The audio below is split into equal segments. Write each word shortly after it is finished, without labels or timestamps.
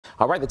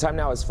All right, the time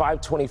now is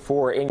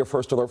 5:24 in your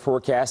first alert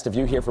forecast. A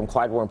view here from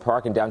Clyde Warren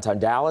Park in downtown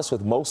Dallas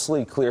with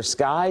mostly clear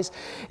skies.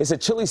 It's a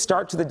chilly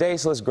start to the day,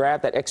 so let's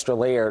grab that extra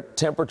layer.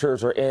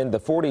 Temperatures are in the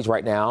 40s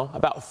right now,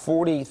 about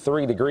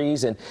 43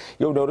 degrees, and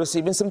you'll notice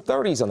even some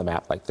 30s on the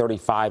map, like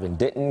 35 in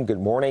Denton. Good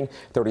morning.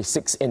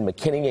 36 in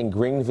McKinney and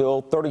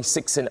Greenville,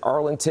 36 in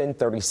Arlington,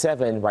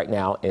 37 right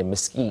now in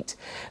Mesquite.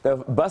 The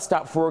bus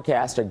stop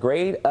forecast, a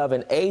grade of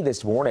an A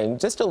this morning.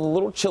 Just a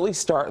little chilly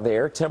start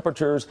there.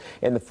 Temperatures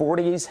in the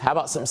 40s. How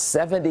about some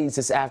 70s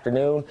this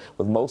afternoon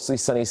with mostly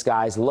sunny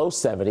skies, low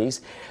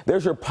 70s.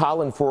 There's your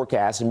pollen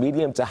forecast,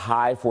 medium to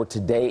high for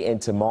today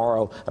and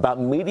tomorrow, about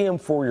medium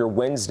for your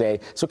Wednesday.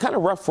 So kind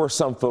of rough for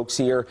some folks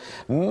here.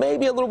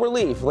 Maybe a little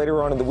relief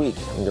later on in the week.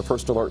 In your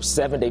first alert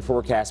 7-day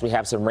forecast, we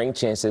have some rain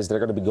chances that are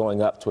going to be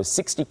going up to a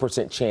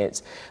 60%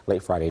 chance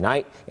late Friday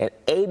night and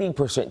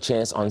 80%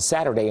 chance on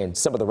Saturday, and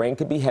some of the rain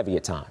could be heavy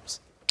at times.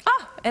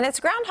 And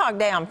it's Groundhog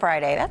Day on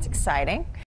Friday. That's exciting.